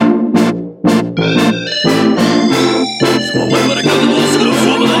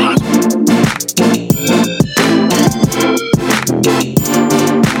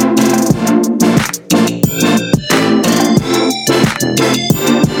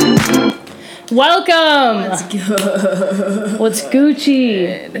Welcome! What's good? What's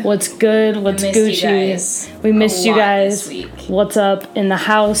Gucci? What's good? What's Gucci? We missed you guys. What's up in the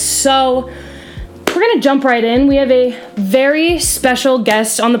house? So, we're gonna jump right in. We have a very special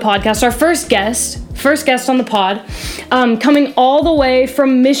guest on the podcast. Our first guest on the pod, coming all the way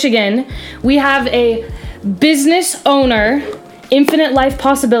from Michigan. We have a business owner. Infinite Life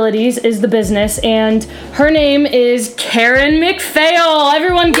Possibilities is the business, and her name is Karen McPhail.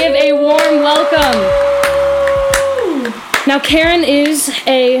 Everyone give a warm welcome. Now, Karen is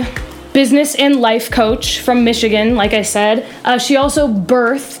a business and life coach from Michigan, like I said. She also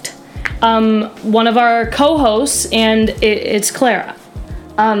birthed one of our co-hosts, and it's Clara.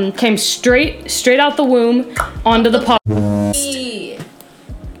 Came straight out the womb onto the pod.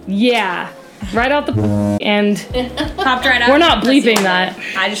 Yeah. Right out the and popped right out. We're not bleeping that.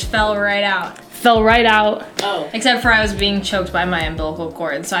 I just fell right out. Fell right out. Oh. Except for I was being choked by my umbilical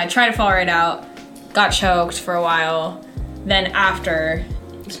cord. So I tried to fall right out, got choked for a while. Then after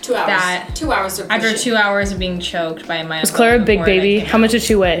 2 hours. That 2 hours of after 2 hours of being choked by my Was Clara a big baby? How much did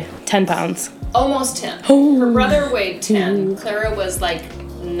she weigh? 10 pounds. Almost 10. Her brother weighed 10. Clara was like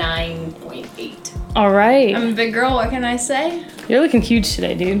 9.8. All right. I'm a big girl, what can I say? You're looking huge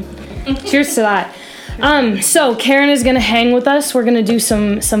today, dude. Cheers to that. So Karen is gonna hang with us. We're gonna do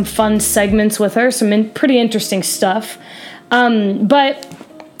some fun segments with her, some pretty interesting stuff. But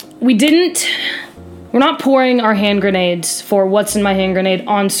we're not pouring our hand grenades for what's in my hand grenade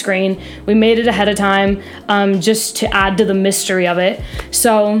on screen. We made it ahead of time, just to add to the mystery of it.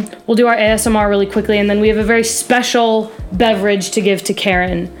 So we'll do our ASMR really quickly, and then we have a very special beverage to give to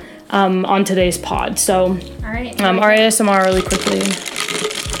Karen on today's pod. So all right, our ASMR really quickly.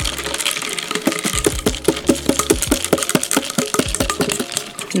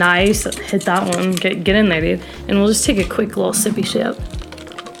 Nice, hit that one. Get in there, dude. And we'll just take a quick little sippy sip.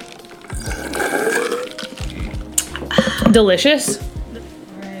 Delicious.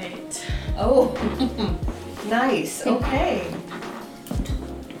 Right. Oh, nice. Okay.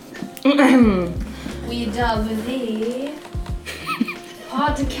 We dub the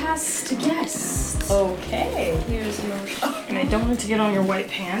podcast guest. Okay. Here's your And I don't want it to get on your white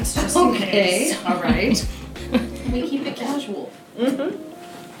pants, just in Okay. case. All right. We keep it casual.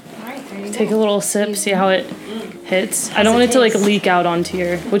 Alright, there you Take go. a little sip, see how it hits. I don't want it to like leak out onto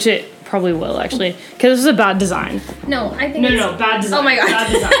your, which it probably will actually, because this is a bad design. No, I think No, bad design. Oh my god.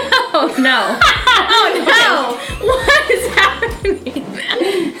 Bad design. Oh no. Oh no. What is happening?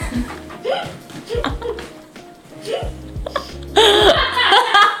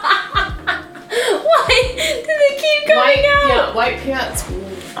 Why did they keep coming out? Yeah, white pants.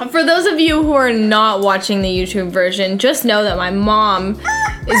 For those of you who are not watching the YouTube version, just know that my mom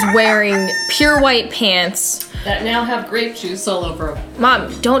is wearing pure white pants. That now have grape juice all over them.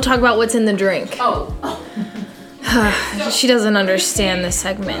 Mom, don't talk about what's in the drink. Oh. She doesn't understand this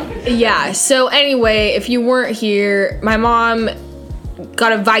segment. Yeah, so anyway, if you weren't here, my mom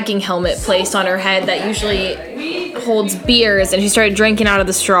got a Viking helmet placed on her head that usually holds beers, and she started drinking out of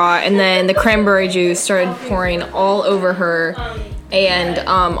the straw, and then the cranberry juice started pouring all over her and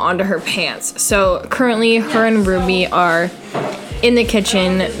onto her pants. So currently, her and Ruby are in the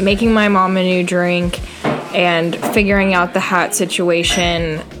kitchen making my mom a new drink and figuring out the hat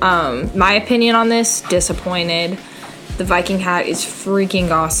situation. My opinion on this, disappointed. The Viking hat is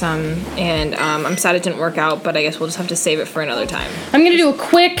freaking awesome, and I'm sad it didn't work out, but I guess we'll just have to save it for another time. I'm gonna do a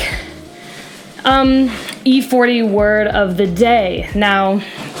quick E40 word of the day. Now,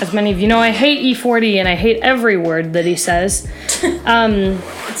 as many of you know, I hate E40 and I hate every word that he says.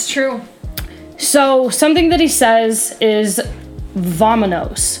 It's true. So something that he says is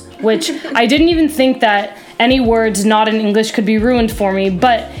vominos, which I didn't even think that any words not in English could be ruined for me,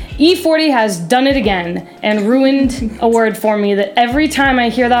 but E40 has done it again and ruined a word for me that every time I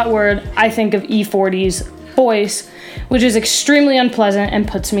hear that word, I think of E40's voice, which is extremely unpleasant and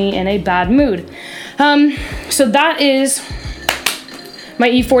puts me in a bad mood. So that is my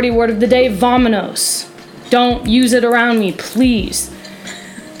E40 word of the day, vominos. Don't use it around me, please.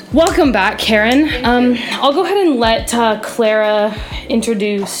 Welcome back, Karen. I'll go ahead and let Clara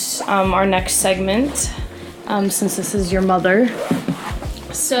introduce our next segment, since this is your mother.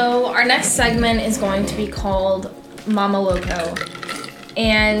 So our next segment is going to be called Mama Loco.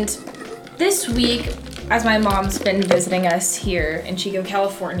 And this week, as my mom's been visiting us here in Chico,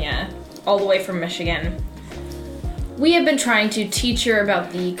 California, all the way from Michigan, we have been trying to teach her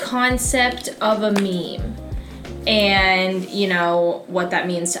about the concept of a meme. And, you know, what that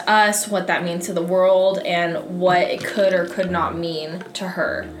means to us, what that means to the world, and what it could or could not mean to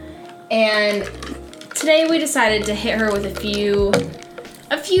her. And today we decided to hit her with a few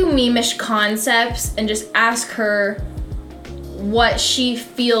a few meme-ish concepts and just ask her what she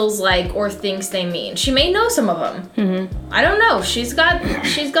feels like or thinks they mean. She may know some of them. Mm-hmm. I don't know. She's got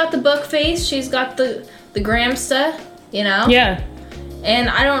the book face. She's got the Gramsta, you know? Yeah. And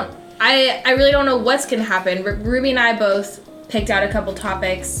I really don't know what's gonna happen. Ruby and I both picked out a couple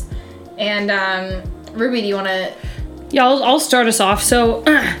topics. And Ruby, do you wanna? Yeah, I'll start us off. So,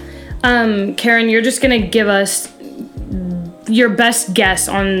 Karen, you're just gonna give us your best guess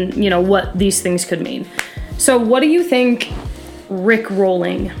on, what these things could mean. So what do you think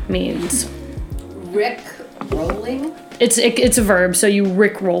Rick-rolling means? Rick-rolling? It's a verb, so you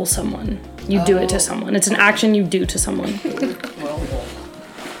Rick-roll someone. You do it to someone. It's an action you do to someone. Roll.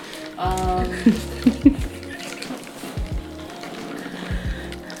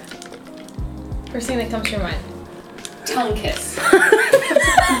 First thing that comes to your mind. Tongue kiss.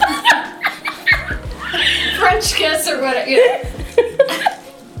 French kiss or whatever.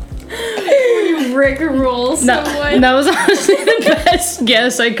 Rick rolls someone. That was honestly the best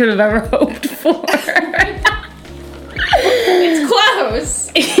guess I could have ever hoped for. It's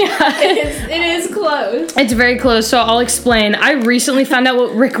close. Yeah. It is close. It's very close, so I'll explain. I recently found out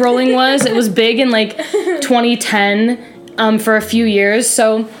what Rickrolling was. It was big in 2010 for a few years.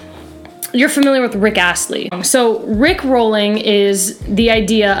 So you're familiar with Rick Astley. So Rickrolling is the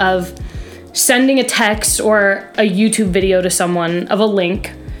idea of sending a text or a YouTube video to someone of a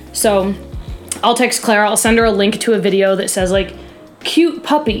link. So I'll text Clara, I'll send her a link to a video that says cute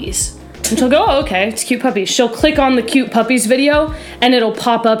puppies. And she'll go, oh, okay, it's cute puppies. She'll click on the cute puppies video and it'll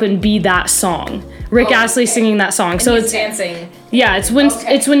pop up and be that song. Rick Astley singing that song. And so he's it's dancing. Yeah, it's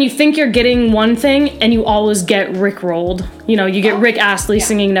when you think you're getting one thing and you always get Rick rolled. You get Rick Astley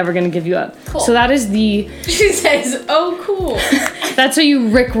singing Never Gonna Give You Up. Cool. So that is She says, oh cool. that's how you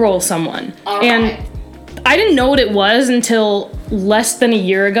Rick roll someone. And I didn't know what it was until less than a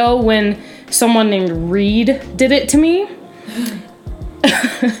year ago when someone named Reed did it to me.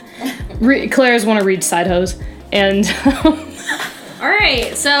 Claire's one of Reed's side hoes. And All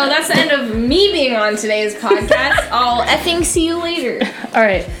right, so that's the end of me being on today's podcast. I'll effing see you later. all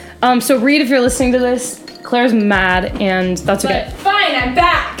right. So Reed, if you're listening to this, Claire's mad and that's okay. But fine, I'm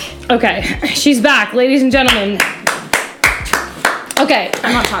back. Okay, she's back, ladies and gentlemen. Okay.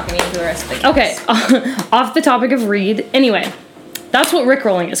 I'm not talking to you for the rest of the Okay, off the topic of Reed. Anyway, that's what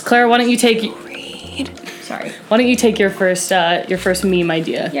Rickrolling is. Claire, why don't you take Sorry. Why don't you take your first meme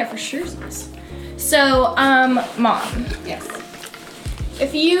idea? Yeah, for sure. So, Mom. Yes.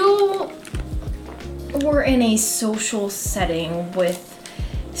 If you were in a social setting with,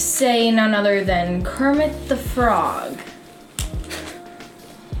 say, none other than Kermit the Frog,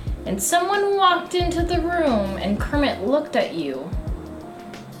 and someone walked into the room and Kermit looked at you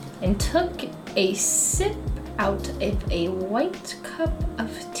and took a sip out of a white cup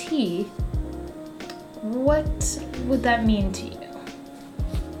of tea, what would that mean to you?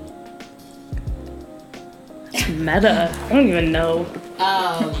 Meta. I don't even know.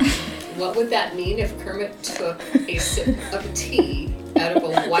 What would that mean if Kermit took a sip of tea out of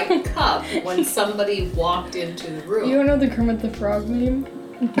a white cup when somebody walked into the room? You don't know the Kermit the Frog meme?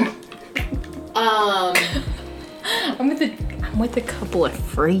 I'm with a couple of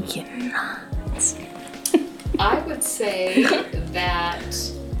freaking nerds. I would say that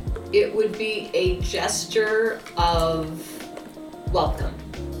it would be a gesture of welcome.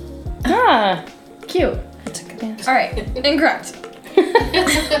 Ah, Cute. that's a good answer. All right, incorrect.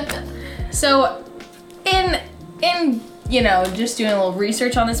 So, in just doing a little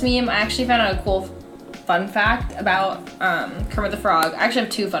research on this meme, I actually found out a cool fun fact about Kermit the Frog. I actually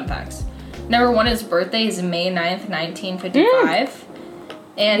have two fun facts. Number one, his birthday is May 9th, 1955.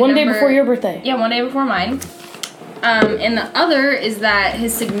 And One day before your birthday. Yeah, one day before mine. And the other is that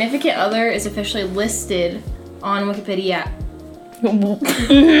his significant other is officially listed on Wikipedia.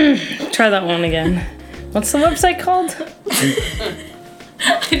 Try that one again. What's the website called?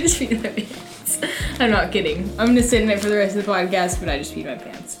 I just peed my pants. I'm not kidding. I'm gonna sit in it for the rest of the podcast, but I just peed my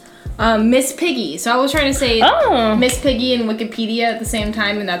pants. Miss Piggy. So I was trying to say Miss Piggy and Wikipedia at the same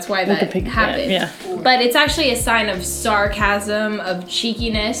time, and that's why that happened. Yeah. But it's actually a sign of sarcasm, of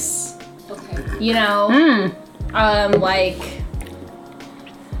cheekiness. Okay. Like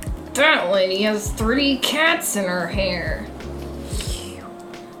that lady has 3 cats in her hair.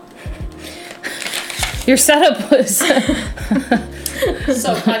 Your setup was. So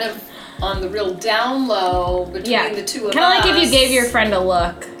kind of on the real down low between the two of us. Kind of like if you gave your friend a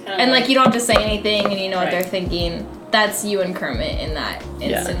look, and like you don't have to say anything, and you know what they're thinking. That's you and Kermit in that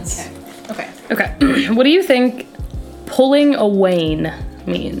instance. Yeah. Okay. Okay. What do you think pulling a Wayne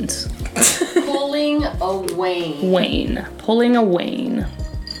means? Pulling a wane. Wane. Pulling a wane.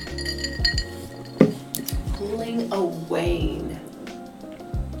 Pulling a wane.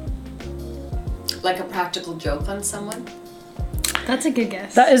 Like a practical joke on someone? That's a good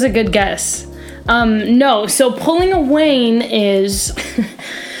guess. That is a good guess. No, so pulling a wane is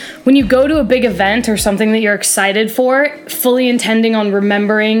when you go to a big event or something that you're excited for, fully intending on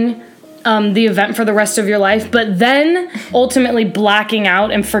remembering the event for the rest of your life, but then ultimately blacking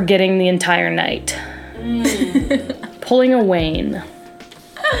out and forgetting the entire night. Pulling a wane.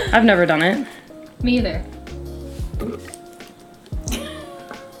 I've never done it. Me either.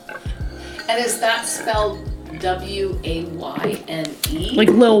 And is that spelled Wayne? Like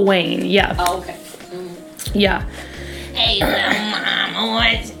Lil Wayne, yeah. Oh, okay. Yeah. Hey, little mama,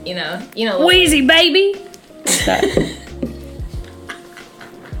 what? You know. Wheezy, baby! Like that.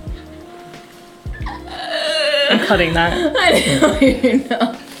 I'm cutting that. I don't even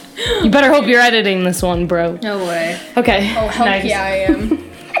know. You better hope you're editing this one, bro. No way. Okay. Oh, hell nice. yeah, I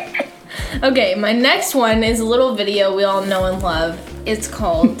am. Okay, my next one is a little video we all know and love. It's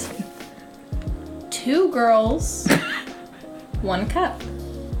called Two Girls, One Cup.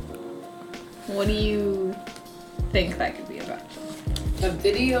 What do you think that could be about? A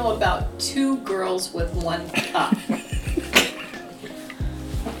video about two girls with one cup.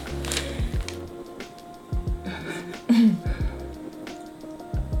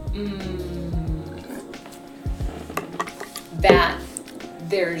 That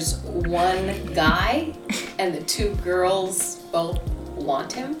there's one guy and the two girls both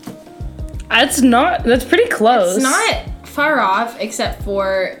want him. That's pretty close. It's not far off, except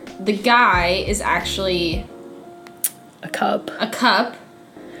for the guy is actually a cup. a cup,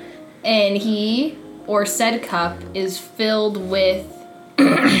 and he, or said cup, is filled with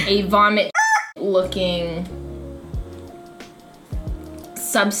a vomit-looking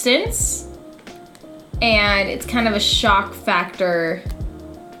substance, and it's kind of a shock factor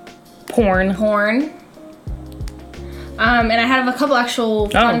Porn. And I have a couple actual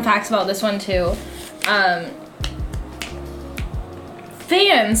fun facts about this one too.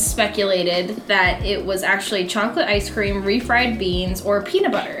 Fans speculated that it was actually chocolate ice cream, refried beans, or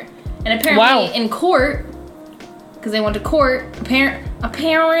peanut butter. And apparently in court, because they went to court,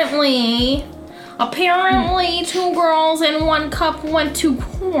 apparently two girls and one cup went to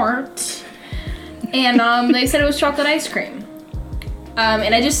court. And they said it was chocolate ice cream.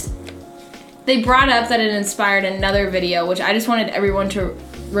 And they brought up that it inspired another video, which I just wanted everyone to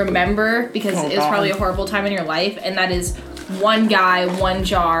remember because it was probably a horrible time in your life, and that is one guy, one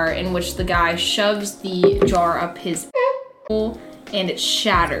jar, in which the guy shoves the jar up his and it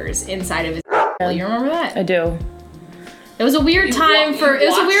shatters inside of his. You remember that? I do. It was a weird time for.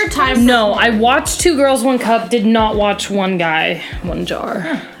 No, I watched Two Girls, One Cup, did not watch One Guy, One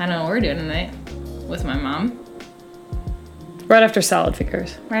Jar. I know what we're doing tonight with my mom. Right after Salad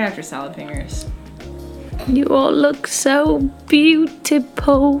Fingers. Right after Salad Fingers. You all look so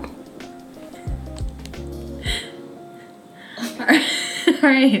beautiful.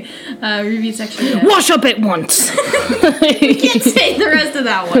 Alright, review section. Wash up at once. You can't say the rest of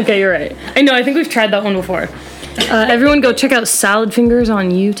that one. Okay, you're right. I know, I think we've tried that one before. Everyone go check out Salad Fingers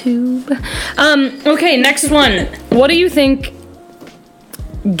on YouTube. Okay, next one. What do you think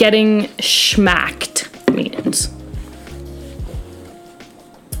getting schmacked means?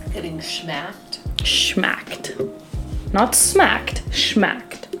 Getting schmacked? Schmacked. Not smacked,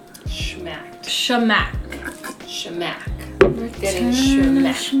 schmacked. Schmacked. Shamack. Schmack. Getting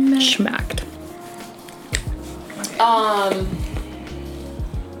schmacked. Schmacked.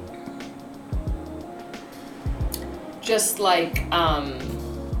 Just like,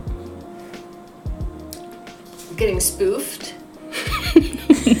 getting spoofed.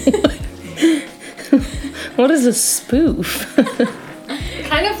 What is a spoof?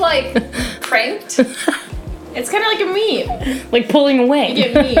 Kind of like pranked. It's kind of like a meme. Like pulling away. You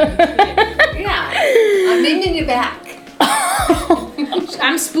get meme. Yeah. I'm naming you back.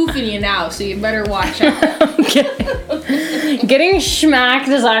 I'm spoofing you now, so you better watch out. Okay. Getting schmacked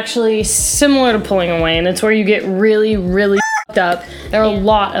is actually similar to pulling away, and it's where you get really, really f***ed up. There are a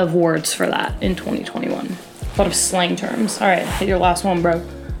lot of words for that in 2021. A lot of slang terms. All right, hit your last one, bro.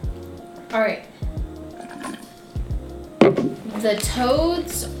 All right. The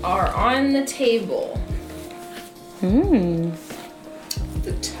toads are on the table. Hmm.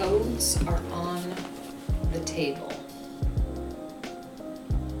 The toads are on the table.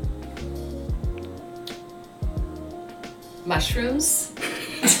 Mushrooms?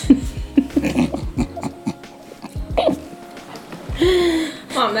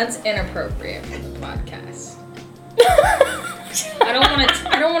 Mom, that's inappropriate for the podcast.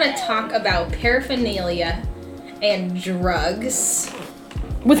 I don't want to talk about paraphernalia and drugs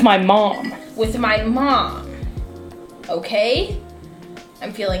With my mom. with my mom. Okay?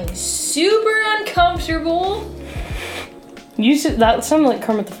 I'm feeling super uncomfortable. That sounded like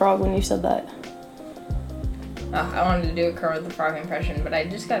Kermit the Frog when you said that. Oh, I wanted to do a Kermit the Frog impression, but I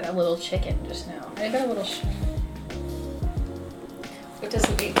just got a little chicken just now. I got a little. What does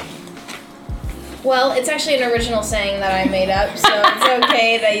it mean? Well, it's actually an original saying that I made up, so it's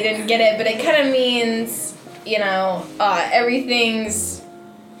okay that you didn't get it. But it kind of means, everything's.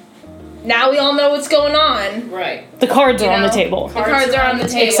 Now we all know what's going on. Right. The cards are on the know, table. The cards are on the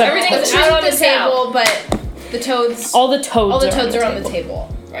table. Except- Everything's out on the table, but the toads. All the toads are on the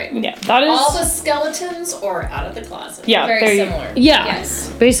table. Right. Yeah, that is... All the skeletons or out of the closet? Yeah, Very there you- similar. Yeah. Yes.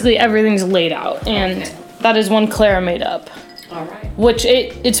 Basically, everything's laid out, and Okay. that is one Clara made up. All right. Which,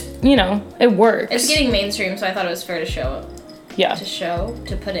 it works. It's getting mainstream, so I thought it was fair to Yeah.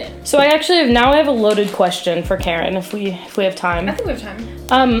 to put in. So I have a loaded question for Karen, if we have time. I think we have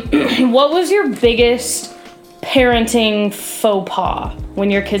time. What was your biggest parenting faux pas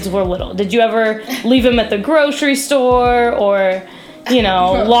when your kids were little? Did you ever leave them at the grocery store or,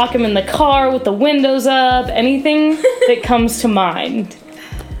 lock them in the car with the windows up? Anything that comes to mind?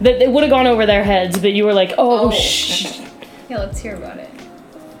 That it would have gone over their heads, but you were like, oh. shh. Yeah, let's hear about it.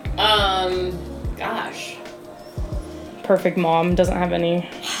 Gosh. Perfect mom, doesn't have any,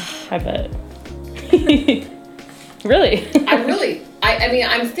 I bet. Really? I mean,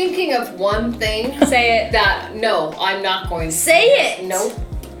 I'm thinking of one thing Say it. that, no, I'm not going to Say it. Nope.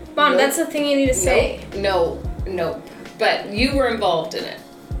 Mom, Nope. that's the thing you need to say. No. But you were involved in it.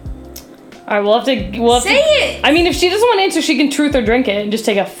 All right, we'll have to... Say it! I mean, if she doesn't want to answer, she can truth or drink it and just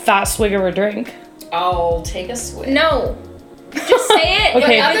take a fat swig of her drink. I'll take a swig. No. Just say it.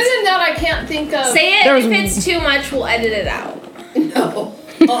 Okay. But other than that, I can't think of... Say it. There was- If it's too much, we'll edit it out. No.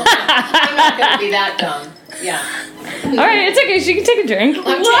 I'm not going to be that dumb. Yeah. All right, it's okay. She can take a drink. I'm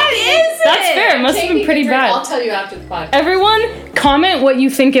What taking- is it? That's fair. It must have been taking pretty a drink. I'll bad. tell you after the podcast. Everyone, comment what you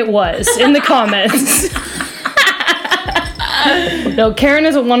think it was in the comments. No, Karen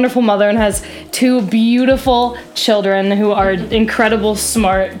is a wonderful mother and has two beautiful children who are incredible,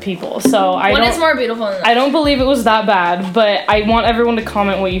 smart people. So One is more beautiful than the I don't believe it was that bad, but I want everyone to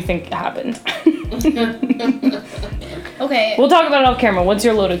comment what you think happened. Okay. We'll talk about it off camera. What's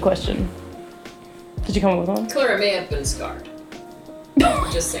your loaded question? Did you come up with one? Clara may have been scarred.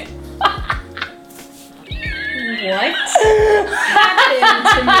 Just saying. What happened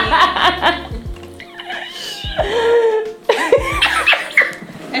to me?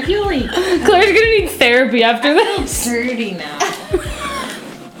 I feel like Claire's gonna need therapy after this. dirty now.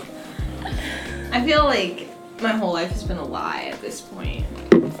 I feel like my whole life has been a lie at this point.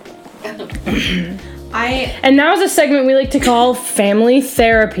 And now is a segment we like to call family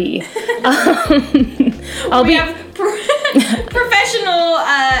therapy. We have professional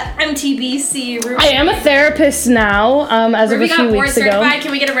MTBC room. I am a therapist now, as of We a got few board weeks ago. certified.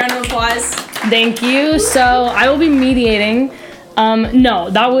 Can we get a round of applause? Thank you. So I will be mediating. No,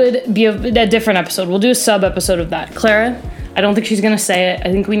 that would be a different episode. We'll do a sub episode of that. Clara, I don't think she's gonna say it.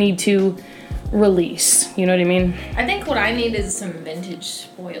 I think we need to release. You know what I mean? I think what I need is some vintage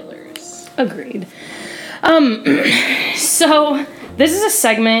spoilers. Agreed. So this is a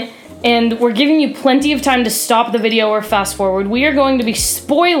segment, and we're giving you plenty of time to stop the video or fast forward. We are going to be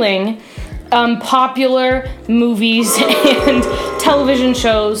spoiling popular movies and television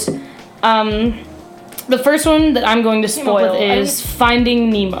shows. The first one that I'm going to spoil is Finding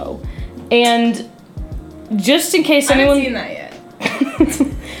Nemo. And just in case I haven't anyone... seen that yet.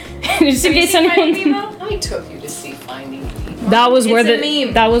 just in case anyone... I took you to see Finding Nemo. That was where It's a the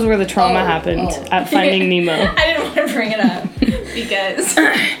meme. that was where the trauma Oh, happened oh. at Finding Nemo. I didn't want to bring it up because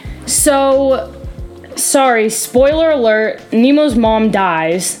So, sorry, spoiler alert, Nemo's mom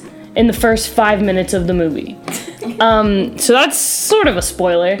dies in the first 5 minutes of the movie. So that's sort of a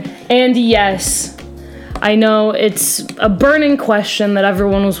spoiler. And yes, I know it's a burning question that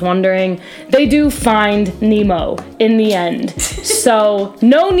everyone was wondering. They do find Nemo in the end. So,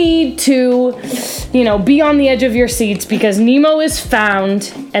 no need to, be on the edge of your seats because Nemo is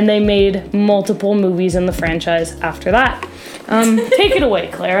found and they made multiple movies in the franchise after that. Take it away,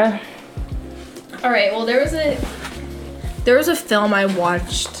 Clara. all right. Well, there was a film I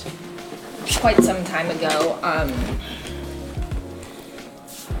watched quite some time ago.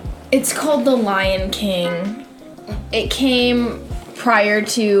 It's called The Lion King. It came prior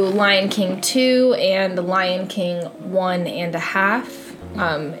to Lion King 2 and Lion King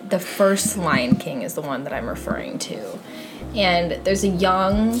 1.5. The first Lion King is the one that I'm referring to. And there's a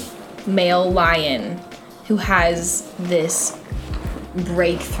young male lion who has this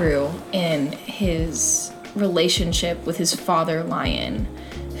breakthrough in his relationship with his father lion,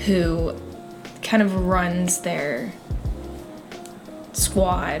 who kind of runs their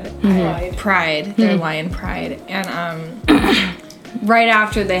squad, Pride, their lion Pride. And right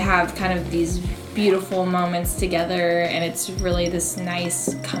after, they have kind of these beautiful moments together, and it's really this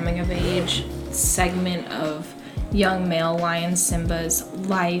nice coming of age segment of young male lion Simba's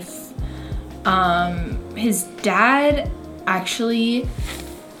life. His dad actually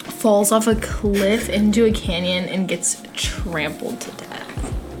falls off a cliff into a canyon and gets trampled to death.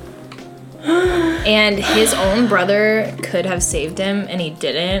 And his own brother could have saved him, and he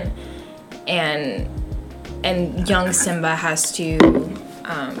didn't. And young Simba has to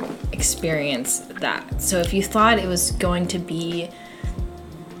experience that. So if you thought it was going to be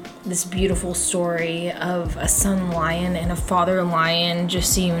this beautiful story of a son lion and a father lion,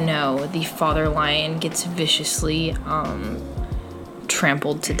 just so you know, the father lion gets viciously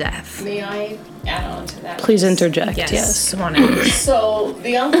trampled to death. May I add on to that? Please interject. Yes. Yes. Come on in. So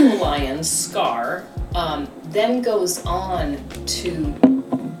the uncle lion, Scar, then goes on to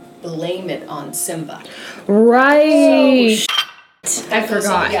blame it on Simba. Right. I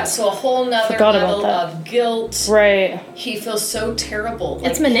forgot. Yeah, so a whole nother Forgot about level that. of guilt. Right. He feels so terrible.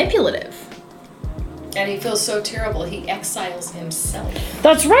 It's manipulative. And he feels so terrible, he exiles himself.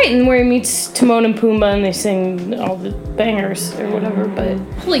 That's right. And where he meets Timon and Pumbaa and they sing all the bangers or whatever. But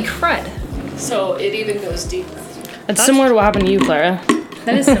Holy crud. So it even goes deeper. it's similar to what happened to you, Clara.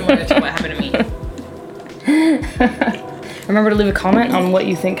 That is similar to what happened to me. Remember to leave a comment on what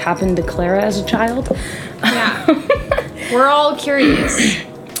you think happened to Clara as a child. Yeah. We're all curious.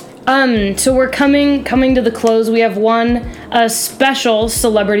 So we're coming to the close. We have a special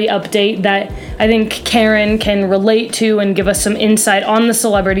celebrity update that I think Karen can relate to and give us some insight on the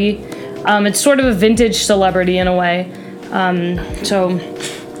celebrity. It's sort of a vintage celebrity in a way. So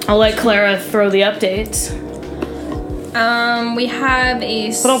I'll let Clara throw the updates. We have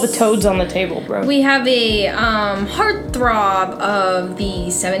a... Put all the toads on the table, bro. We have a heartthrob of the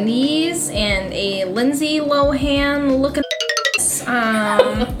 70s and a Lindsay Lohan looking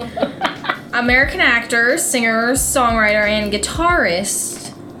American actor, singer, songwriter, and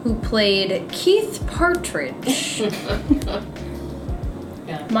guitarist who played Keith Partridge.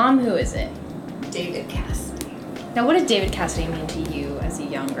 Yeah. Mom, who is it? David Cassidy. Now, what did David Cassidy mean to you as a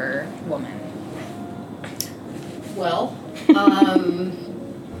younger woman? Well,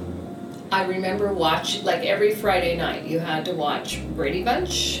 I remember watching, like every Friday night, you had to watch Brady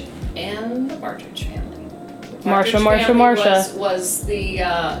Bunch and the Partridge Family. The Partridge Family was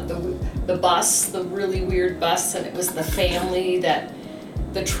the bus, the really weird bus, and it was the family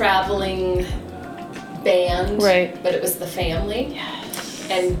the traveling band. Right. But it was the family.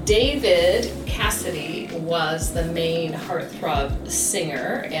 And David Cassidy was the main heartthrob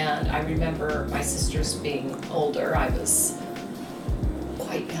singer, and I remember my sisters being older. I was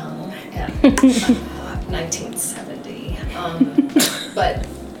quite young at 1970. But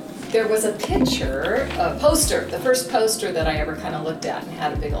there was a picture, a poster, the first poster that I ever kind of looked at and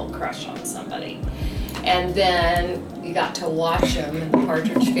had a big old crush on somebody. And then you got to watch them in the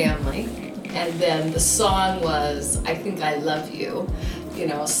Partridge Family. And then the song was, I Think I Love You. You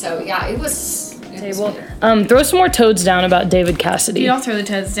know, so yeah, it was weird. Throw some more toads down about David Cassidy. You don't throw the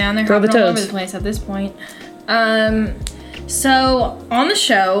toads down. They're Throw the hopping all over toads. the place at this point. So on the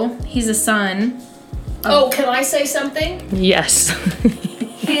show, he's a son. Oh, can I say something? Yes.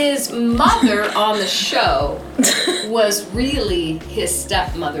 His mother on the show was really his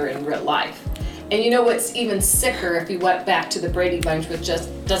stepmother in real life. And you know what's even sicker if you went back to the Brady Bunch, which just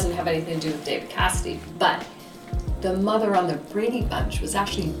doesn't have anything to do with David Cassidy, but the mother on the Brady Bunch was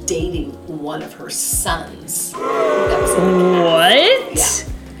actually dating one of her sons. That was What?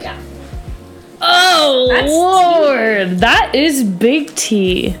 yeah. Oh, That's Lord. That is big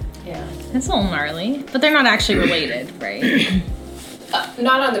T. Yeah. That's a little gnarly, but they're not actually related, right?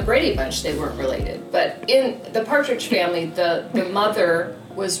 Not on the Brady Bunch, they weren't related, but in the Partridge Family, the mother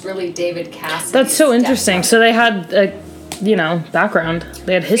was really David Cassidy. That's so interesting. So they had a, background.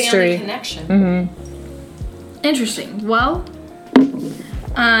 They had history. Family connection. Mm-hmm. Interesting. Well, in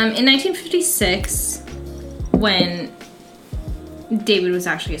 1956, when David was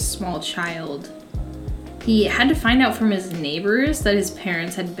actually a small child, he had to find out from his neighbors that his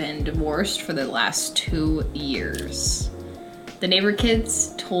parents had been divorced for the last 2 years. The neighbor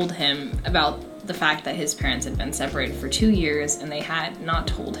kids told him about the fact that his parents had been separated for 2 years and they had not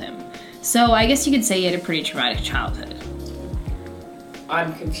told him. So I guess you could say he had a pretty traumatic childhood.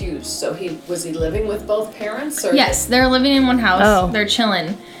 I'm confused. So was he living with both parents? Or Yes, they're living in one house. Oh. They're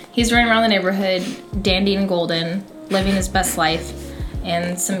chilling. He's running around the neighborhood, dandy and golden, living his best life.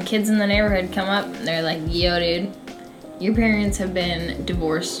 And some kids in the neighborhood come up and they're like, yo, dude, your parents have been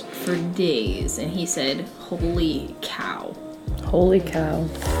divorced for days. And he said, holy cow. Holy cow.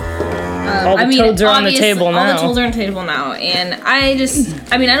 All the toads are on the table now. All the toads are on the table now. And I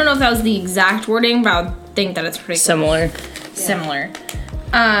don't know if that was the exact wording, but I would think that it's pretty similar. Similar.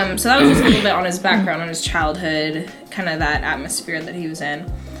 So that was just a little bit on his background, on his childhood, kind of that atmosphere that he was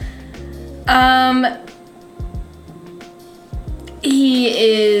in. He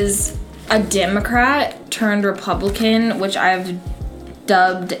is a Democrat turned Republican, which I've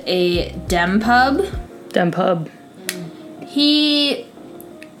dubbed a Dempub. Dempub. He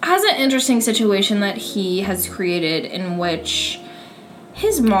has an interesting situation that he has created in which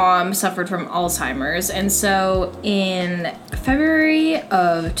his mom suffered from Alzheimer's, and so in February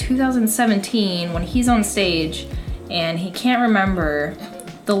of 2017, when he's on stage and he can't remember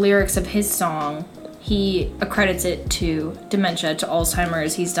the lyrics of his song, he accredits it to dementia, to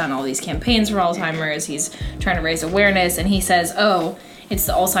Alzheimer's. He's done all these campaigns for Alzheimer's. He's trying to raise awareness, and he says, oh, it's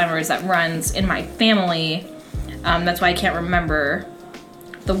the Alzheimer's that runs in my family. That's why I can't remember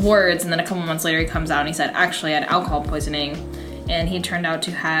the words. And then a couple months later, he comes out and he said, actually, I had alcohol poisoning. And he turned out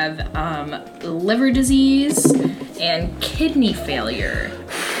to have liver disease and kidney failure.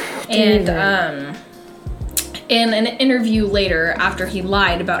 And in an interview later, after he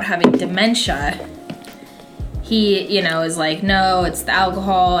lied about having dementia, he, is like, no, it's the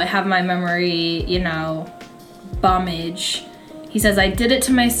alcohol. I have my memory, bummage. He says, I did it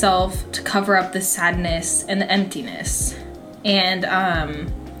to myself to cover up the sadness and the emptiness. And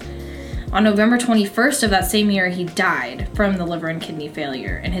on November 21st of that same year, he died from the liver and kidney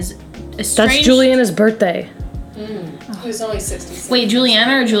failure. And his estranged... That's Juliana's birthday. He was only 66. Wait,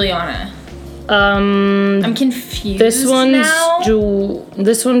 Juliana or Juliana? I'm confused. This one's now.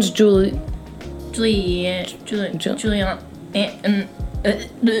 This one's Juliana. Julian.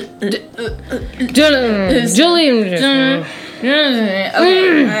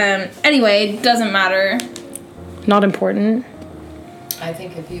 Okay. Anyway, doesn't matter. Not important. I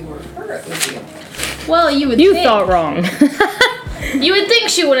think if you were her, it would be. Well, you would. You think. thought wrong. You would think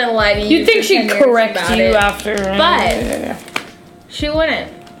she wouldn't lie to you. You'd think she'd correct you after. But she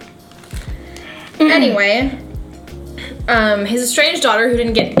wouldn't. Anyway, his estranged daughter, who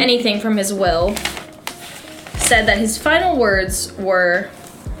didn't get anything from his will, said that his final words were,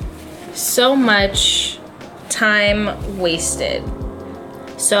 so much time wasted.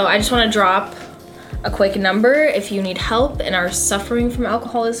 So I just want to drop a quick number. If you need help and are suffering from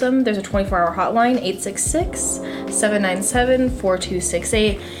alcoholism, there's a 24-hour hotline,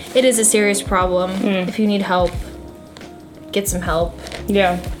 866-797-4268. It is a serious problem. If you need help, get some help.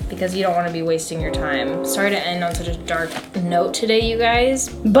 Yeah. Because you don't want to be wasting your time. Sorry to end on such a dark note today, you guys.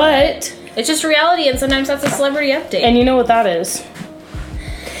 But it's just reality, and sometimes that's a celebrity update. And you know what that is?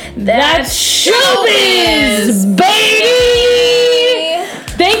 That's showbiz, baby!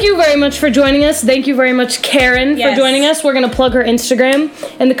 Thank you very much for joining us. Thank you very much, Karen, for joining us. We're going to plug her Instagram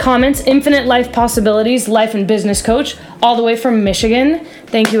in the comments. Infinite Life Possibilities, life and business coach, all the way from Michigan.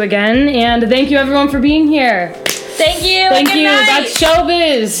 Thank you again. And thank you, everyone, for being here. Thank you. Thank Good you. night. That's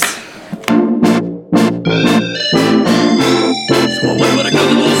showbiz.